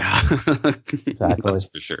 Yeah, exactly. That's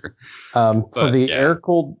for sure. For the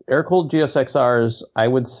air-cooled GSXRs, I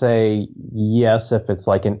would say yes if it's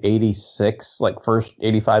like an 86, like first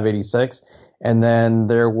 85, 86. And then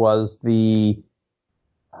there was the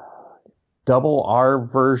double R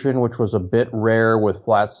version, which was a bit rare with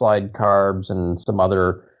flat slide carbs and some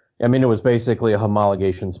other. I mean, it was basically a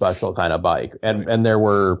homologation special kind of bike, and there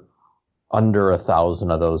were under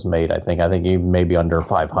 1,000 of those made. I think even maybe under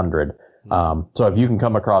 500. So if you can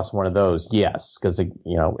come across one of those, yes, because,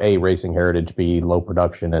 A, racing heritage, B, low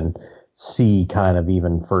production, and C, kind of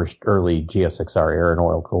even first early GSXR air and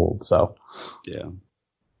oil cooled. So, yeah.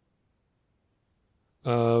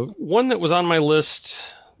 One that was on my list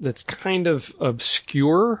that's kind of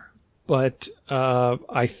obscure, but,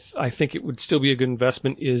 I think it would still be a good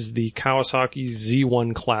investment is the Kawasaki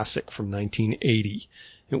Z1 Classic from 1980.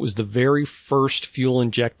 It was the very first fuel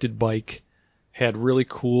injected bike. Had really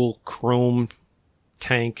cool chrome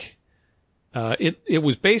tank. It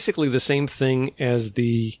was basically the same thing as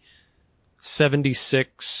the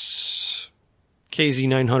 76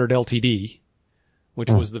 KZ900 LTD, which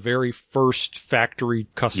was the very first factory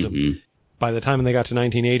custom. Mm-hmm. By the time they got to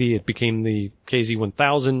 1980, it became the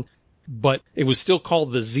KZ1000, but it was still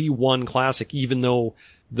called the Z1 Classic, even though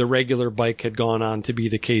the regular bike had gone on to be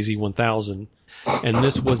the KZ1000. And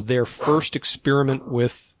this was their first experiment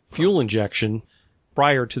with fuel injection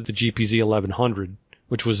prior to the GPZ 1100,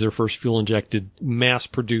 which was their first fuel injected mass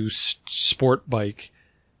produced sport bike.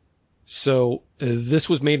 So this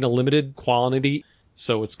was made in a limited quantity.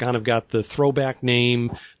 So it's kind of got the throwback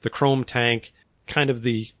name, the chrome tank, kind of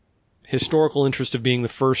the historical interest of being the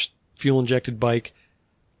first fuel injected bike.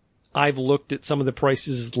 I've looked at some of the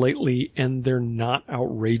prices lately and they're not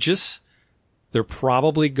outrageous. They're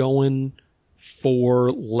probably going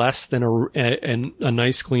for less than a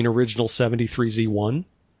nice clean original 73 Z1.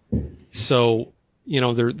 So,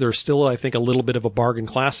 they're still, I think, a little bit of a bargain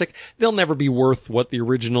classic. They'll never be worth what the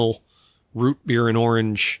original root beer and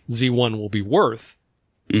orange Z1 will be worth.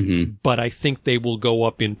 Mm-hmm. But I think they will go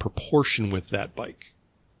up in proportion with that bike.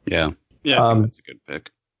 Yeah. Yeah, I think that's a good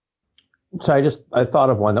pick. So I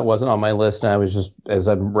thought of one that wasn't on my list, and I was just, as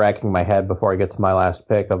I'm racking my head before I get to my last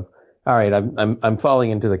pick of, all right, I'm falling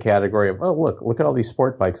into the category of, oh, look at all these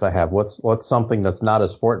sport bikes I have. What's something that's not a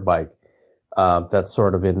sport bike, that's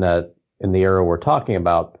sort of in the era we're talking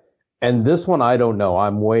about. And this one, I don't know.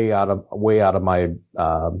 I'm way out of my,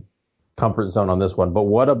 comfort zone on this one. But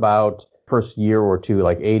what about first year or two,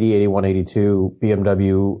 like 80, 81, 82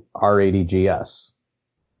 BMW R80 GS?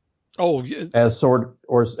 Oh, as sort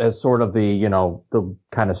of the, the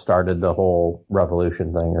kind of started the whole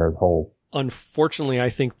revolution thing, or the whole. Unfortunately, I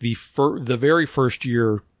think the very first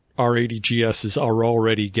year R80 GSs are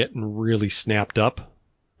already getting really snapped up.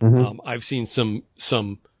 Mm-hmm. I've seen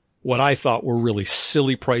some what I thought were really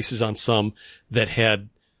silly prices on some that had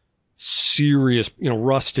serious,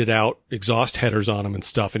 rusted out exhaust headers on them and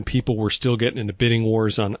stuff, and people were still getting into bidding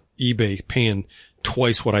wars on eBay paying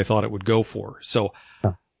twice what I thought it would go for. So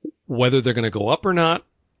whether they're going to go up or not,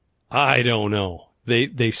 I don't know.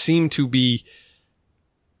 They seem to be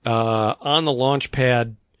on the launch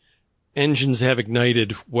pad. Engines have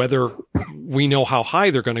ignited. Whether we know how high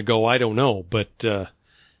they're going to go, I don't know. But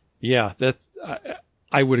yeah,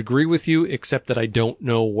 I would agree with you, except that I don't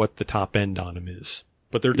know what the top end on them is.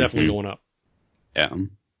 But they're definitely going up. Yeah.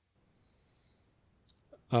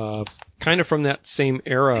 Kind of from that same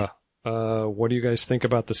era, what do you guys think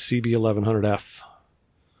about the CB1100F?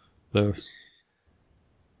 They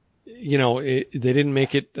didn't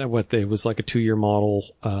make it, it was like a 2-year model.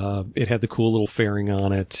 It had the cool little fairing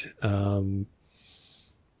on it.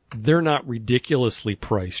 They're not ridiculously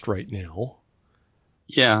priced right now.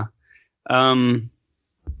 Yeah.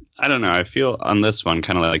 I don't know. I feel on this one,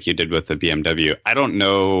 kind of like you did with the BMW, I don't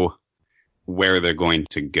know where they're going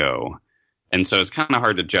to go. And so it's kind of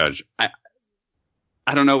hard to judge. I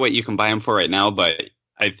don't know what you can buy them for right now, but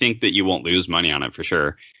I think that you won't lose money on it for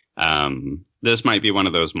sure. This might be one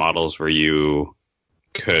of those models where you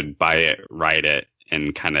could buy it, ride it,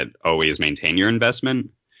 and kind of always maintain your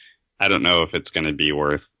investment. I don't know if it's going to be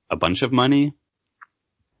worth a bunch of money.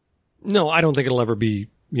 No, I don't think it'll ever be,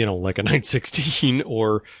 like a 916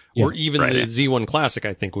 or even the Z1 Classic,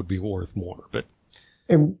 I think would be worth more. But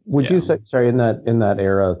and would you say, sorry, in that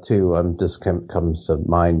era too, just comes to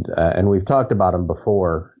mind, and we've talked about them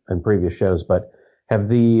before in previous shows, but have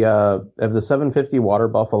the 750 Water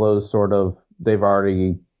Buffaloes they've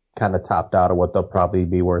already kind of topped out of what they'll probably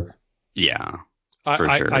be worth? Yeah, for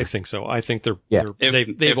sure. I think so. I think they've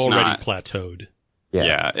already not, plateaued.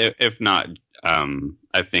 Yeah. If not,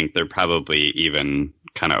 I think they're probably even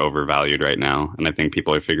kind of overvalued right now, and I think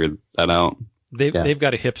people have figured that out. They've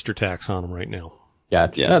got a hipster tax on them right now.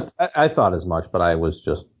 Yeah. I thought as much, but I was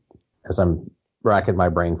just, as I'm racking my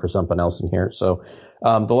brain for something else in here. So,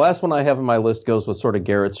 the last one I have on my list goes with sort of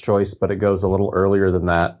Garrett's choice, but it goes a little earlier than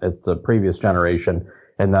that at the previous generation.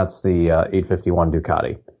 And that's the, 851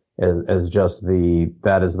 Ducati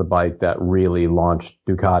that is the bike that really launched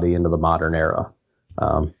Ducati into the modern era.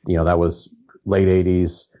 That was late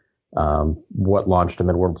 80s. What launched them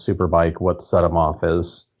in World Superbike, what set them off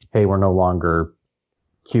is, hey, we're no longer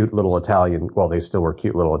cute little Italian. Well, they still were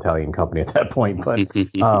cute little Italian company at that point, but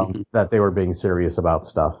that they were being serious about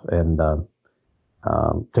stuff and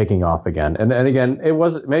taking off again. And again, it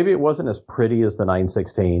wasn't as pretty as the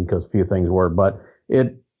 916 because few things were, but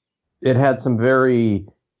it had some very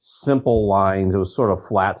simple lines. It was sort of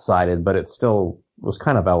flat sided, but it still was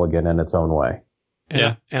kind of elegant in its own way.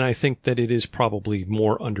 And I think that it is probably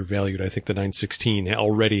more undervalued. I think the 916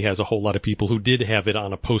 already has a whole lot of people who did have it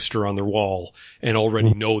on a poster on their wall and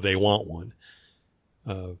already know they want one.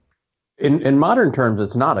 In modern terms,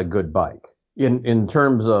 it's not a good bike. In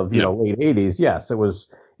terms of, late 80s, yes, it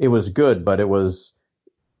was good, but it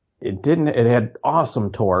had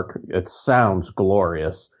awesome torque. It sounds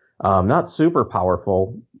glorious. Not super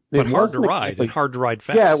powerful. But hard to ride and hard to ride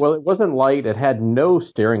fast. Yeah, well, it wasn't light. It had no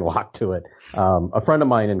steering lock to it. A friend of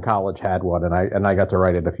mine in college had one, and I got to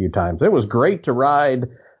ride it a few times. It was great to ride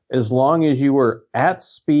as long as you were at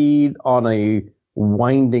speed on a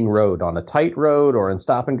winding road, on a tight road or in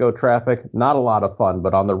stop and go traffic. Not a lot of fun,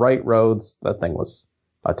 but on the right roads, that thing was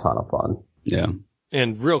a ton of fun. Yeah.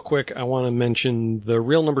 And real quick, I want to mention the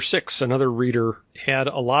real number 6. Another reader had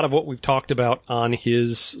a lot of what we've talked about on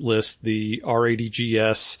his list, the R80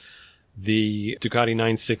 GS, the Ducati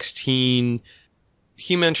 916.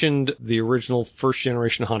 He mentioned the original first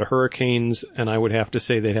generation Honda Hurricanes, and I would have to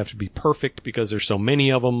say they'd have to be perfect because there's so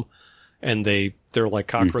many of them, and they're like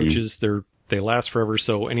cockroaches. Mm-hmm. They last forever,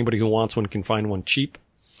 so anybody who wants one can find one cheap.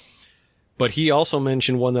 But he also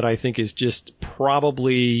mentioned one that I think is just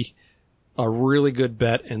probably a really good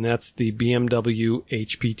bet, and that's the BMW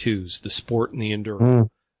HP2s, the Sport and the Enduro.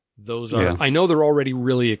 Those are, I know they're already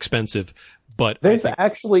really expensive, but they've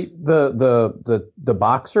actually, the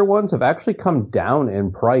Boxer ones have actually come down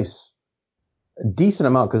in price a decent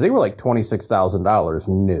amount because they were like $26,000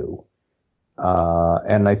 new.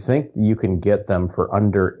 And I think you can get them for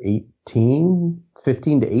under 15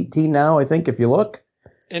 to 18 now, I think, if you look.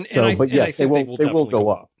 But yes, they will go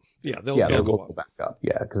up. Yeah, they'll go back up.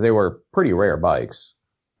 Yeah, because they were pretty rare bikes.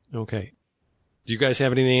 Okay. Do you guys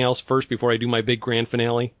have anything else first before I do my big grand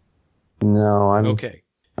finale? No, I'm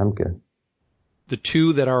good. The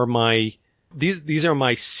two that are these are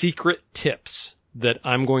my secret tips that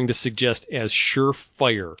I'm going to suggest as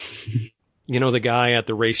surefire. The guy at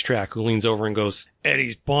the racetrack who leans over and goes,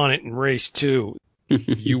 Eddie's bonnet in race 2.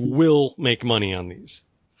 You will make money on these.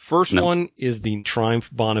 First No. one is the Triumph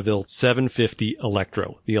Bonneville 750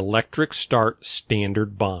 Electro, the electric start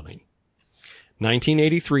standard Bonnie.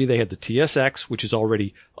 1983, they had the TSX, which is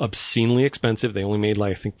already obscenely expensive. They only made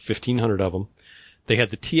like, I think, 1,500 of them. They had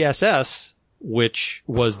the TSS, which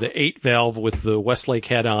was the 8-valve with the Westlake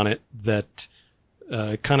head on it that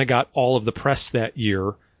kind of got all of the press that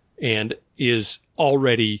year and is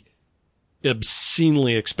already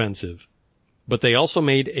obscenely expensive. But they also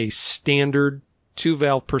made a standard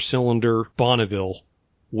 2-valve per cylinder Bonneville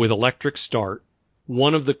with electric start.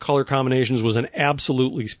 One of the color combinations was an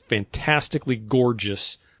absolutely fantastically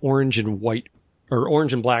gorgeous orange and white, or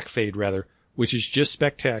orange and black fade rather, which is just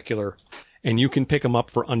spectacular. And you can pick them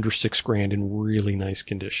up for under $6,000 in really nice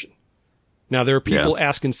condition. Now there are people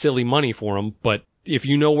asking silly money for them, but if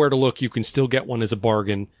you know where to look, you can still get one as a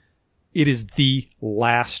bargain. It is the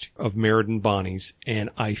last of Meriden Bonnies, and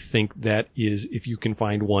I think that is, if you can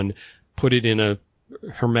find one, put it in a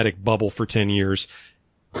hermetic bubble for 10 years,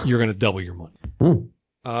 you're going to double your money.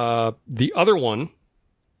 The other one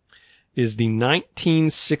is the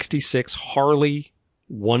 1966 Harley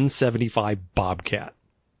 175 Bobcat.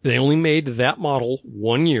 They only made that model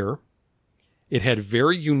 1 year. It had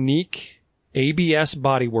very unique ABS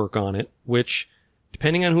bodywork on it, which,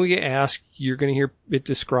 depending on who you ask, you're going to hear it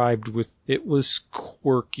described with, it was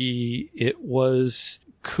quirky, it was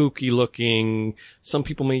kooky looking. Some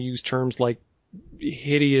people may use terms like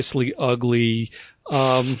hideously ugly.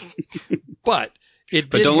 But it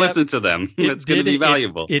did don't have, listen to them. It's going to be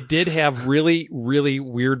valuable. It did have really, really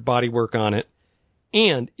weird bodywork on it.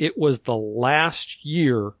 And it was the last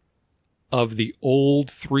year of the old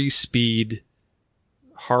 3-speed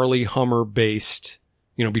Harley Hummer based,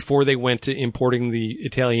 before they went to importing the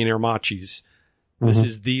Italian Ermacchis. This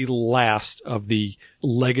is the last of the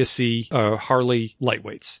legacy Harley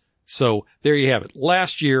lightweights. So there you have it.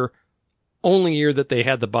 Last year, only year that they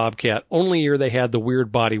had the Bobcat, only year they had the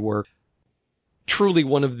weird bodywork. Truly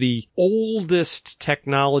one of the oldest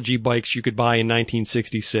technology bikes you could buy in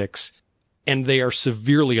 1966. And they are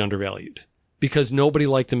severely undervalued because nobody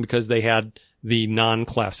liked them because they had the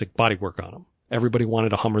non-classic bodywork on them. Everybody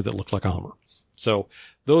wanted a Hummer that looked like a Hummer. So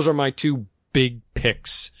those are my two big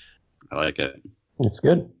picks. I like it. It's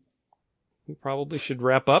good. We probably should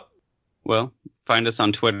wrap up. Well, find us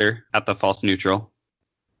on Twitter at The False Neutral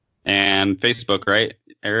and Facebook, right,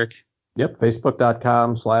 Eric? Yep.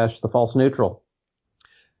 Facebook.com/The False Neutral.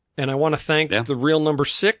 And I want to thank the real number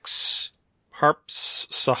 6, Harps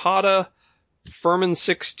Sahada, Furman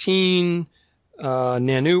 16,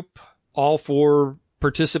 Nanoop, all for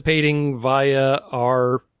participating via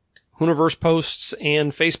our Hooniverse posts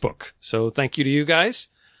and Facebook. So thank you to you guys.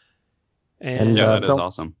 And that is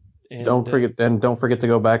awesome. And, don't forget to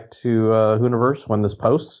go back to Hooniverse when this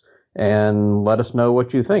posts and let us know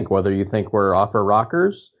what you think. Whether you think we're off our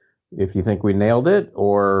rockers, if you think we nailed it,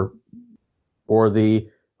 or the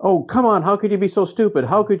oh come on, how could you be so stupid?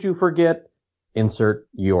 How could you forget? Insert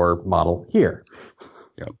your model here.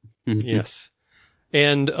 Yep. Yes.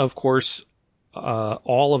 And of course,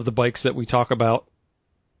 all of the bikes that we talk about,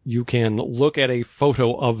 you can look at a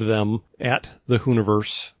photo of them at the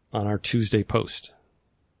Hooniverse on our Tuesday post.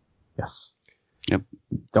 Yes. Yep.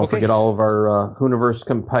 Don't forget all of our Hooniverse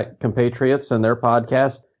compatriots and their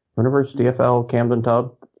podcast, Hooniverse, DFL, Camden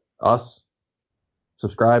Tub, us.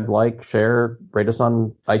 Subscribe, like, share, rate us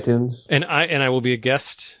on iTunes. And I will be a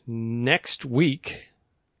guest next week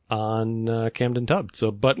on Camden Tub. So,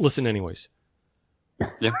 but listen anyways.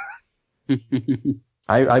 Yeah.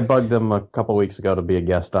 I bugged them a couple weeks ago to be a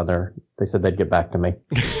guest on there. They said they'd get back to me.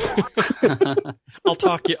 I'll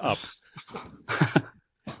talk you up.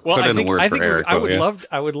 Well,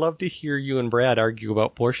 I would love to hear you and Brad argue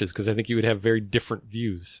about Porsches because I think you would have very different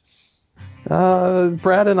views.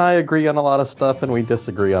 Brad and I agree on a lot of stuff and we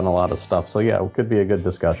disagree on a lot of stuff. So yeah, it could be a good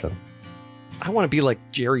discussion. I want to be like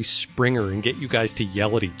Jerry Springer and get you guys to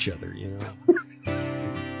yell at each other,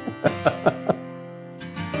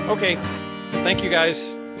 Okay. Thank you guys.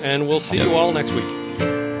 And we'll see you all next week.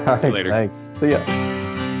 All right, later. Thanks. See ya.